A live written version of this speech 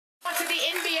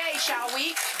shall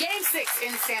we? Game 6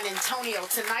 in San Antonio.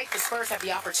 Tonight, the Spurs have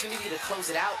the opportunity to close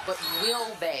it out, but will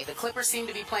they? The Clippers seem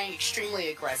to be playing extremely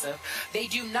aggressive. They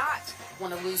do not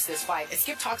want to lose this fight.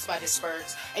 Skip talks about his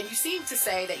Spurs, and you seem to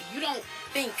say that you don't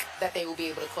think that they will be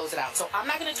able to close it out. So I'm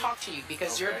not going to talk to you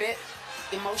because you're a bit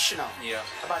emotional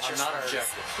about your Spurs. I'm not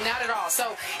objective. Not at all.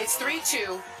 So it's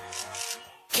 3-2.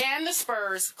 Can the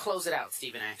Spurs close it out,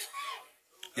 Stephen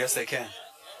A? Yes, they can.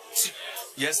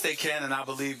 Yes, they can, and I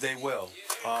believe they will.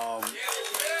 Don't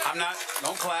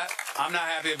clap. I'm not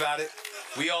happy about it.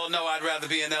 We all know I'd rather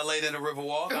be in L.A. than a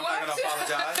Riverwalk. I'm not going to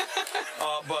apologize.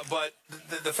 But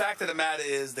the fact of the matter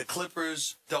is the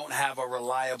Clippers don't have a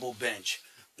reliable bench.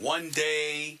 One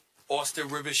day Austin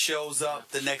Rivers shows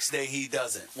up, the next day he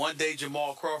doesn't. One day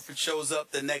Jamal Crawford shows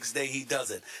up, the next day he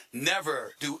doesn't.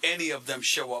 Never do any of them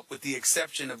show up, with the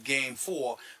exception of Game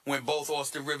 4, when both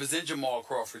Austin Rivers and Jamal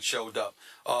Crawford showed up,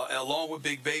 along with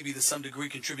Big Baby, to some degree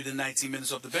contributed 19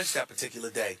 minutes off the bench that particular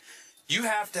day. You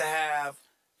have to have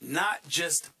not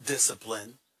just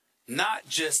discipline, not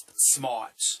just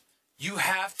smarts. You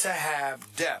have to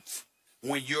have depth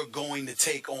when you're going to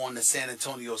take on the San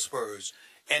Antonio Spurs.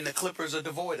 And the Clippers are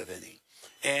devoid of any.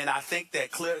 And I think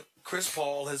that Chris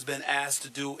Paul has been asked to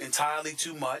do entirely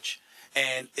too much,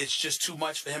 and it's just too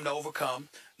much for him to overcome.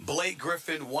 Blake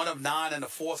Griffin, 1 of 9 in the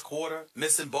fourth quarter,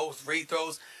 missing both free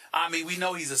throws. I mean, we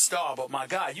know he's a star, but my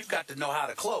God, you've got to know how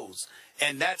to close.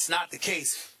 And that's not the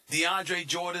case. DeAndre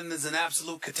Jordan is an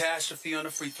absolute catastrophe on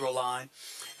the free throw line.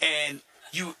 And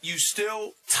you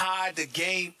still tied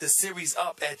the series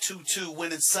up at 2-2,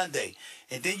 winning Sunday.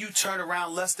 And then you turn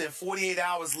around less than 48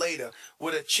 hours later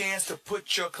with a chance to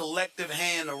put your collective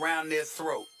hand around their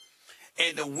throat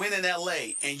and to win in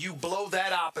L.A., and you blow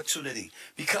that opportunity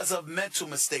because of mental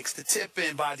mistakes, the tip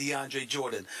in by DeAndre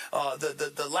Jordan,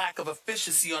 the lack of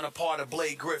efficiency on the part of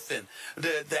Blake Griffin,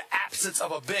 the absence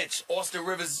of a bench. Austin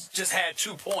Rivers just had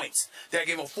 2 points that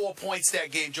game, or 4 points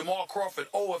that game. Jamal Crawford,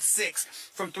 0 of 6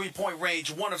 from three-point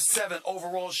range, 1 of 7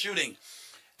 overall shooting.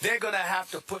 They're going to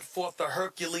have to put forth a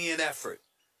Herculean effort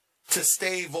to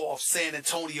stave off San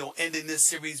Antonio ending this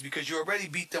series, because you already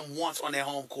beat them once on their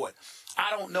home court.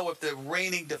 I don't know if the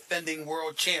reigning defending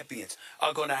world champions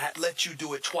are going to let you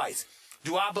do it twice.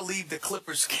 Do I believe the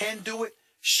Clippers can do it?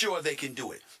 Sure, they can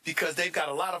do it, because they've got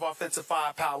a lot of offensive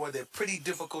firepower. They're pretty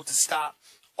difficult to stop.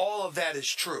 All of that is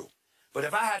true. But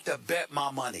if I had to bet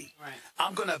my money,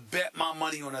 I'm going to bet my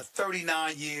money on a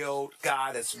 39-year-old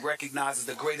guy that's recognized as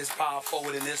the greatest power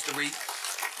forward in history,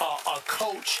 a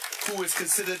coach who is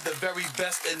considered the very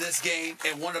best in this game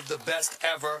and one of the best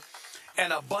ever,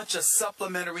 and a bunch of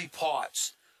supplementary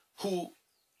parts who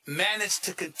manage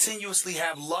to continuously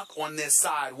have luck on their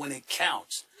side when it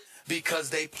counts, because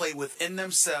they play within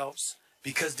themselves,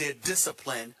 because they're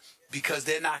disciplined, because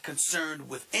they're not concerned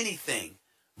with anything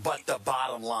but the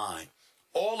bottom line.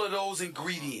 All of those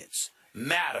ingredients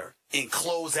matter in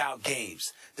closeout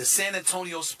games. The San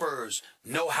Antonio Spurs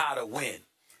know how to win.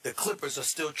 The Clippers are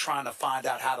still trying to find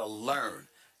out how to learn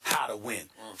how to win.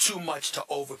 Too much to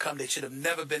overcome. They should have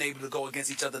never been able to go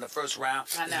against each other in the first round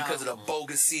because of the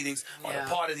bogus seedings on the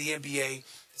part of the NBA.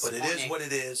 But it is what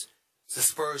it is. The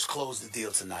Spurs closed the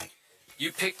deal tonight.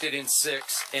 You picked it in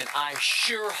 6, and I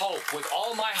sure hope with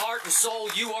all my heart and soul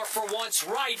you are for once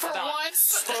right about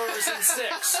Spurs in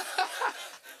 6.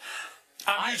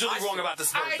 I'm usually wrong about the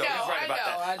Spurs, though. He's right about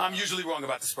that. I'm usually wrong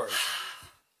about the Spurs.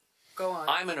 Go on.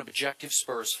 I'm an objective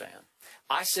Spurs fan.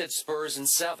 I said Spurs in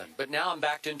 7, but now I'm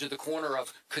backed into the corner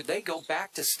of, could they go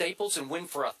back to Staples and win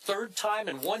for a 3rd time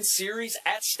in one series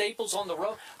at Staples on the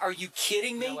road? Are you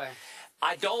kidding me? No way.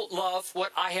 I don't love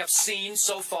what I have seen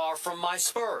so far from my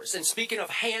Spurs. And speaking of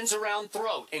hands around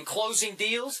throat and closing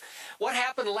deals, what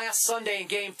happened last Sunday in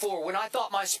Game 4 when I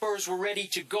thought my Spurs were ready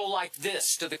to go like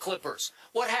this to the Clippers?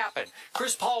 What happened?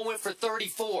 Chris Paul went for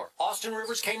 34. Austin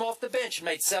Rivers came off the bench and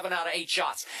made 7 out of 8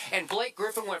 shots. And Blake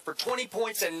Griffin went for 20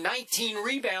 points and 19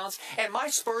 rebounds, and my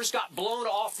Spurs got blown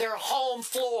off their home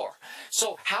floor.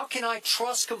 So how can I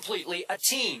trust completely a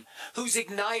team whose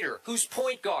igniter, whose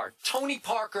point guard, Tony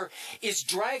Parker, is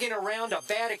dragging around a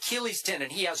bad Achilles tendon?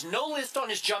 He has no lift on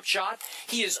his jump shot.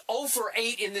 He is 0 for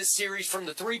 8 in this series from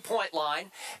the three-point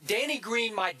line. Danny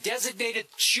Green, my designated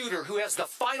shooter, who has the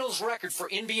finals record for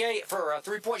NBA for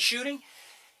three-point shooting,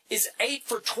 is 8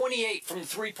 for 28 from the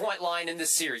three-point line in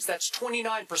this series. That's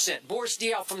 29%. Boris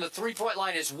Diaw from the three-point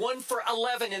line is 1 for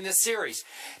 11 in this series.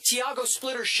 Thiago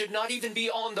Splitter should not even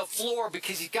be on the floor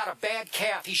because he's got a bad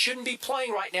calf. He shouldn't be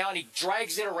playing right now, and he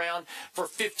drags it around for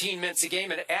 15 minutes a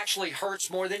game, and it actually hurts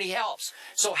more than he helps.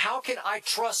 So how can I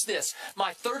trust this?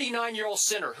 My 39-year-old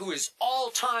center, who is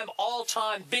all-time,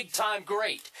 big-time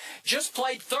great, just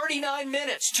played 39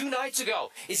 minutes 2 nights ago.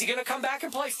 Is he going to come back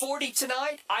and play 40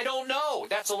 tonight? I don't know.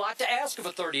 That's a lot to ask of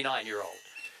a 39-year-old.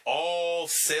 All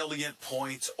salient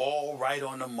points, all right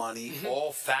on the money,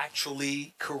 all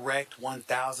factually correct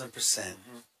 1,000%.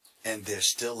 And they're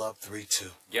still up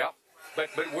 3-2. Yep. But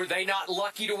were they not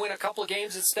lucky to win a couple of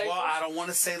games at Staples? Well, I don't want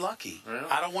to say lucky. Yeah.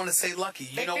 I don't want to say lucky.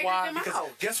 You They know figured why? them Because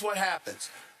out. guess what happens?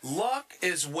 Luck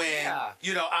is when,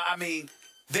 you know, I mean,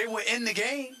 they were in the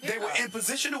game. They were in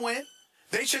position to win.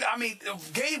 They should, I mean,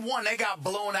 game 1, they got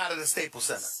blown out of the Staples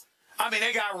Center. I mean,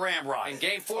 they got ramrodded. In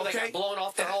game 4, they got blown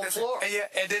off their home floor.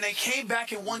 And then they came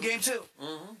back and won game 2.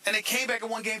 And they came back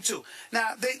and won game 2.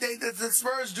 Now, the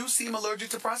Spurs do seem allergic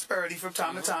to prosperity from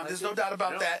time to time. There's no doubt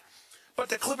about that. But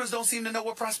the Clippers don't seem to know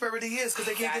what prosperity is because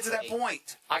they can't get to that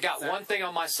point. I got one thing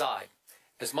on my side.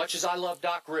 As much as I love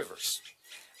Doc Rivers,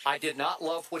 I did not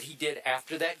love what he did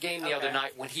after that game the other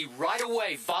night when he right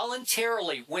away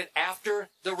voluntarily went after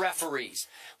the referees.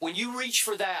 When you reach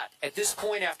for that at this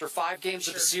point after 5 games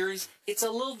of the series, it's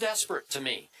a little desperate to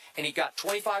me. And he got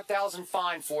 $25,000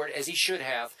 fine for it, as he should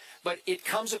have. But it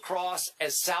comes across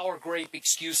as sour grape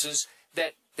excuses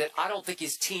that I don't think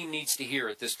his team needs to hear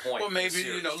at this point. Well, maybe,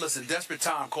 you know, listen, desperate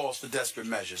time calls for desperate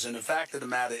measures. And the fact of the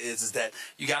matter is that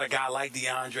you got a guy like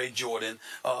DeAndre Jordan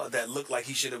that looked like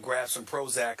he should have grabbed some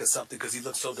Prozac or something because he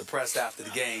looked so depressed after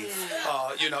the game.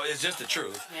 You know, it's just the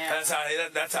truth.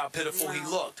 That's how pitiful he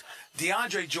looked.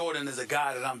 DeAndre Jordan is a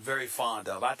guy that I'm very fond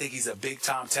of. I think he's a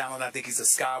big-time talent. I think he's a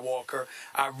Skywalker.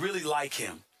 I really like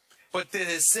him. But there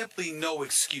is simply no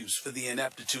excuse for the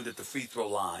ineptitude at the free throw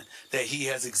line that he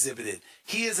has exhibited.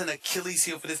 He is an Achilles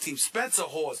heel for this team. Spencer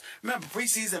Hawes, remember,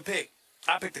 preseason pick,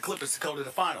 I picked the Clippers to go to the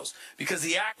finals because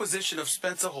the acquisition of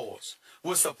Spencer Hawes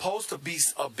was supposed to be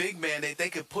a big man that they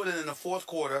could put in the fourth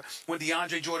quarter when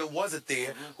DeAndre Jordan wasn't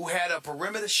there, who had a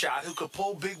perimeter shot, who could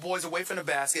pull big boys away from the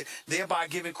basket, thereby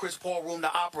giving Chris Paul room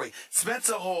to operate.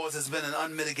 Spencer Hawes has been an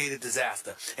unmitigated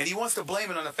disaster, and he wants to blame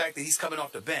it on the fact that he's coming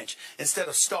off the bench instead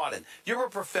of starting. You're a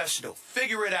professional.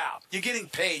 Figure it out. You're getting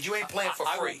paid. You ain't playing for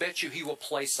free. I will bet you he will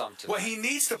play some tonight. Well, he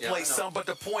needs to play some, but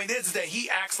the point is that he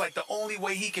acts like the only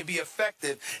way he can be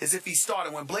effective is if he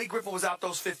started. When Blake Griffin was out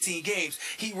those 15 games,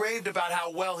 he raved about how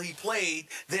well he played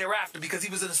thereafter because he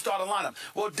was in the starter lineup.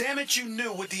 Well, damn it, you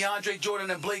knew with DeAndre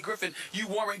Jordan and Blake Griffin, you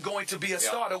weren't going to be a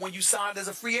starter when you signed as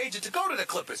a free agent to go to the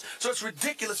Clippers. So it's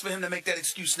ridiculous for him to make that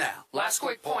excuse now. Last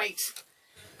quick point.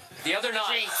 The other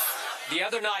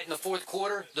night in the fourth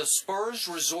quarter, the Spurs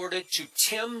resorted to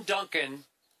Tim Duncan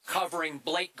covering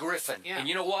Blake Griffin. And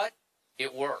you know what?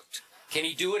 It worked. Can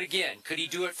he do it again? Could he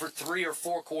do it for 3 or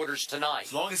 4 quarters tonight?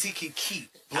 As long as he can keep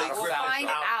Blake We'll Griffin find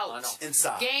out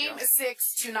inside. Game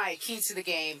 6 tonight, key to the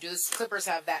game. Do the Clippers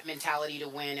have that mentality to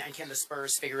win, and can the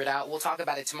Spurs figure it out? We'll talk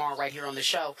about it tomorrow right here on the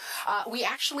show. We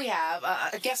actually have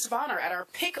a guest of honor at our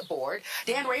pick board.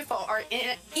 Dan Rafo, our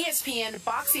ESPN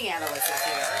boxing analyst, is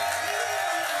here.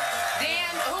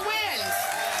 Dan, who wins?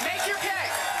 Make your pick.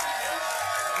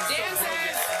 Dan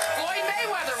says Floyd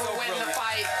Mayweather will win the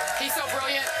fight. He's so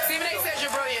brilliant. Stephen A says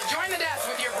you're brilliant. Join the desk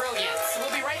with your brilliance.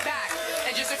 We'll be right back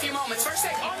in just a few moments. First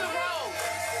take on the road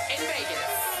in Vegas.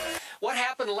 What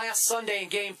happened last Sunday in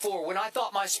Game 4 when I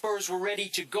thought my Spurs were ready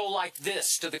to go like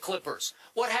this to the Clippers?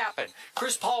 What happened?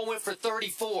 Chris Paul went for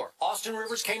 34. Austin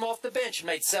Rivers came off the bench and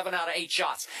made 7 out of 8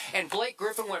 shots. And Blake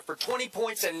Griffin went for 20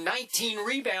 points and 19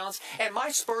 rebounds, and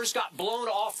my Spurs got blown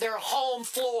off their home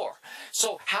floor.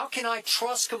 So how can I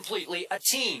trust completely a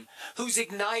team whose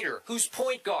igniter, whose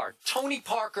point guard, Tony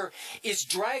Parker, is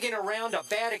dragging around a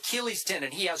bad Achilles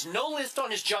tendon? He has no lift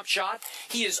on his jump shot.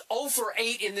 He is 0 for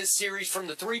 8 in this series from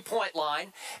the three-point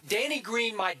line. Danny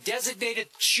Green, my designated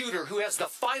shooter, who has the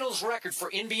finals record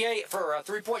for NBA for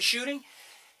three-point shooting,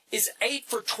 is 8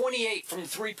 for 28 from the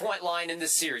three-point line in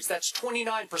this series. That's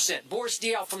 29%. Boris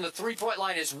Diaw from the three-point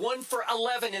line is 1 for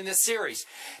 11 in this series.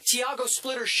 Thiago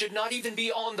Splitter should not even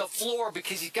be on the floor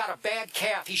because he's got a bad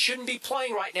calf. He shouldn't be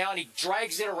playing right now, and he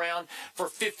drags it around for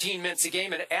 15 minutes a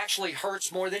game, and it actually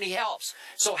hurts more than he helps.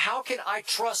 So how can I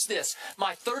trust this?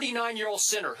 My 39-year-old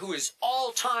center, who is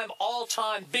all-time,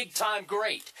 big-time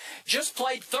great, just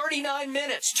played 39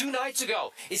 minutes 2 nights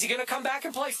ago. Is he going to come back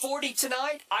and play 40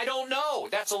 tonight? I don't know.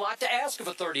 That's a lot to ask of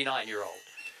a 39-year-old.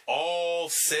 All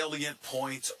salient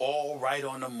points, all right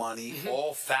on the money,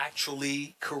 all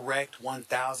factually correct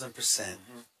 1,000%.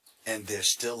 and they're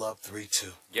still up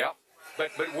 3-2. Yep.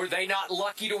 But were they not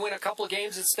lucky to win a couple of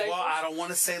games at Staples? Well, I don't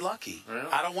want to say lucky. Yeah.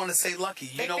 I don't want to say lucky.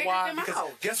 You They know figured why? them Because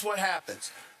out. guess what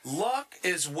happens? Luck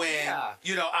is when,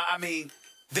 I mean,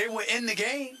 they were in the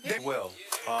game. They will.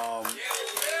 Don't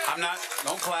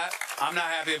clap. I'm not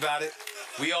happy about it.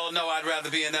 We all know I'd rather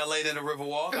be in L.A. than the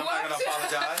Riverwalk. I'm not going to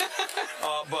apologize.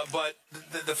 But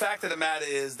the fact of the matter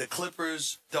is the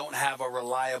Clippers don't have a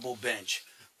reliable bench.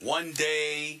 One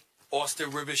day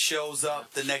Austin Rivers shows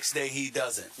up, the next day he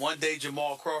doesn't. One day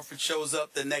Jamal Crawford shows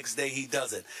up, the next day he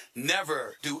doesn't.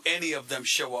 Never do any of them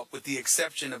show up, with the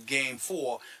exception of Game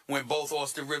 4, when both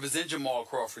Austin Rivers and Jamal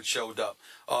Crawford showed up,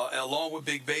 along with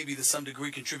Big Baby, to some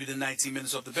degree contributed 19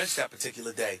 minutes off the bench that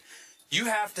particular day. You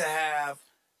have to have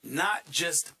not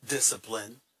just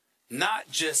discipline, not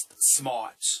just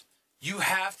smarts. You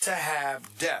have to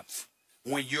have depth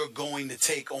when you're going to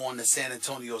take on the San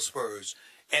Antonio Spurs.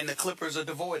 And the Clippers are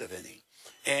devoid of any.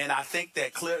 And I think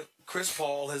that Chris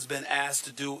Paul has been asked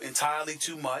to do entirely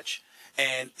too much,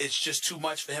 and it's just too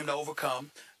much for him to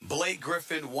overcome. Blake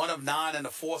Griffin, 1 of 9 in the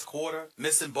fourth quarter,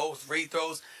 missing both free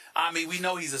throws. I mean, we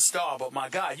know he's a star, but my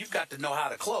God, you've got to know how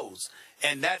to close.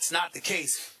 And that's not the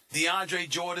case. DeAndre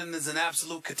Jordan is an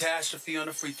absolute catastrophe on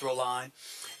the free throw line.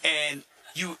 And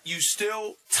you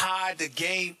still tied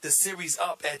the series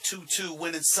up at 2-2,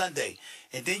 winning Sunday.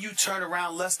 And then you turn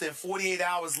around less than 48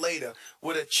 hours later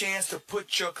with a chance to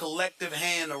put your collective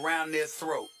hand around their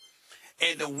throat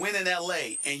and to win in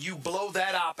L.A., and you blow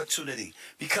that opportunity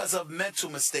because of mental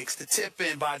mistakes, the tip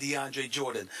in by DeAndre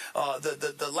Jordan,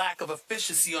 the lack of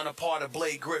efficiency on the part of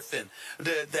Blake Griffin,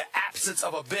 the absence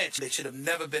of a bench. They should have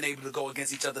never been able to go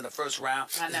against each other in the first round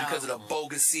because of the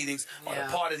bogus seedings on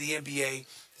the part of the NBA.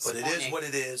 But it is what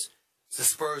it is. The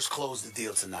Spurs closed the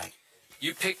deal tonight.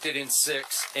 You picked it in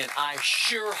 6, and I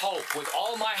sure hope with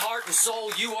all my heart and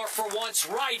soul you are for once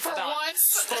right about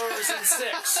Spurs in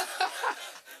 6.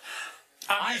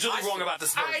 I'm usually wrong about the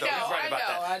Spurs, though. He's right about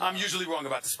that. I'm usually wrong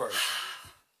about the Spurs.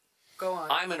 Go on.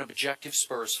 I'm an objective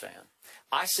Spurs fan.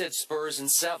 I said Spurs in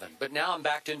 7, but now I'm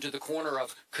backed into the corner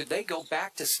of, could they go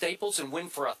back to Staples and win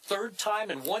for a third time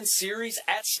in one series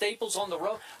at Staples on the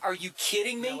road? Are you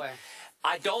kidding me? No way.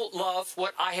 I don't love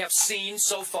what I have seen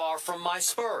so far from my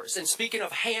Spurs. And speaking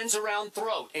of hands around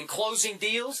throat and closing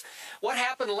deals, what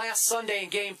happened last Sunday in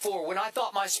Game 4 when I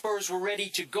thought my Spurs were ready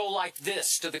to go like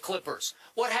this to the Clippers?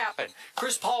 What happened?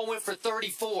 Chris Paul went for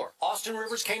 34. Austin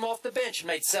Rivers came off the bench and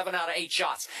made 7 out of 8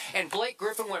 shots. And Blake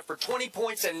Griffin went for 20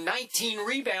 points and 19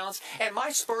 rebounds, and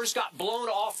my Spurs got blown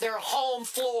off their home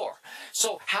floor.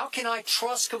 So how can I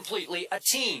trust completely a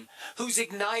team whose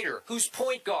igniter, whose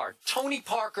point guard, Tony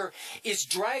Parker, is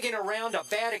dragging around a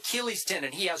bad Achilles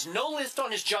tendon? He has no lift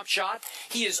on his jump shot.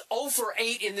 He is 0 for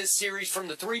 8 in this series from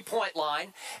the three-point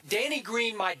line. Danny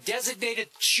Green, my designated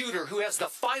shooter, who has the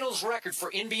finals record for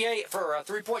NBA for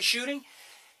three-point shooting,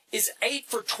 is 8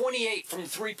 for 28 from the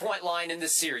three-point line in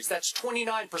this series. That's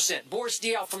 29%. Boris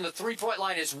Diaw from the three-point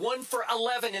line is 1 for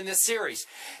 11 in this series.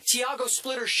 Tiago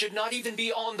Splitter should not even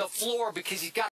be on the floor because he's got